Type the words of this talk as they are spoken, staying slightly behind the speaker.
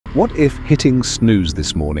What if hitting snooze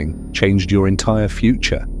this morning changed your entire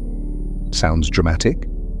future? Sounds dramatic?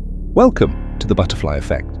 Welcome to the butterfly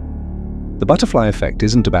effect. The butterfly effect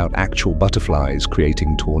isn't about actual butterflies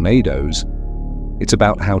creating tornadoes. It's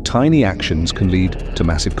about how tiny actions can lead to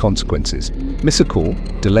massive consequences. Miss a call,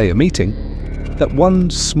 delay a meeting. That one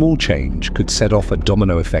small change could set off a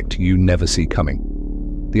domino effect you never see coming.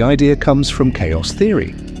 The idea comes from chaos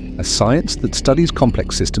theory, a science that studies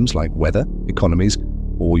complex systems like weather, economies,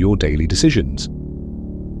 or your daily decisions.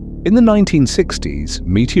 In the 1960s,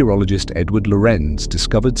 meteorologist Edward Lorenz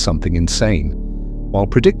discovered something insane. While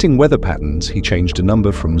predicting weather patterns, he changed a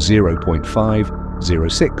number from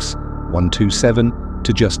 0.5, 06, 127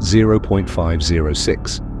 to just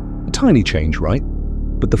 0.506. A tiny change, right?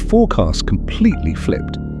 But the forecast completely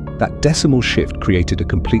flipped. That decimal shift created a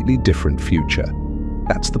completely different future.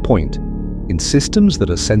 That's the point. In systems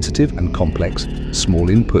that are sensitive and complex, small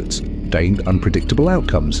inputs gain unpredictable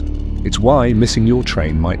outcomes. It's why missing your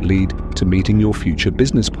train might lead to meeting your future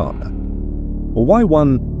business partner. Or why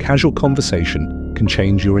one casual conversation can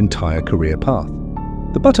change your entire career path.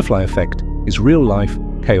 The butterfly effect is real-life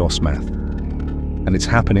chaos math. And it's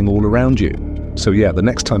happening all around you. So yeah, the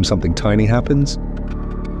next time something tiny happens,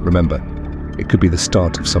 remember, it could be the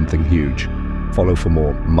start of something huge. Follow for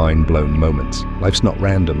more mind-blown moments. Life's not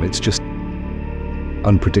random, it's just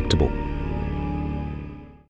unpredictable.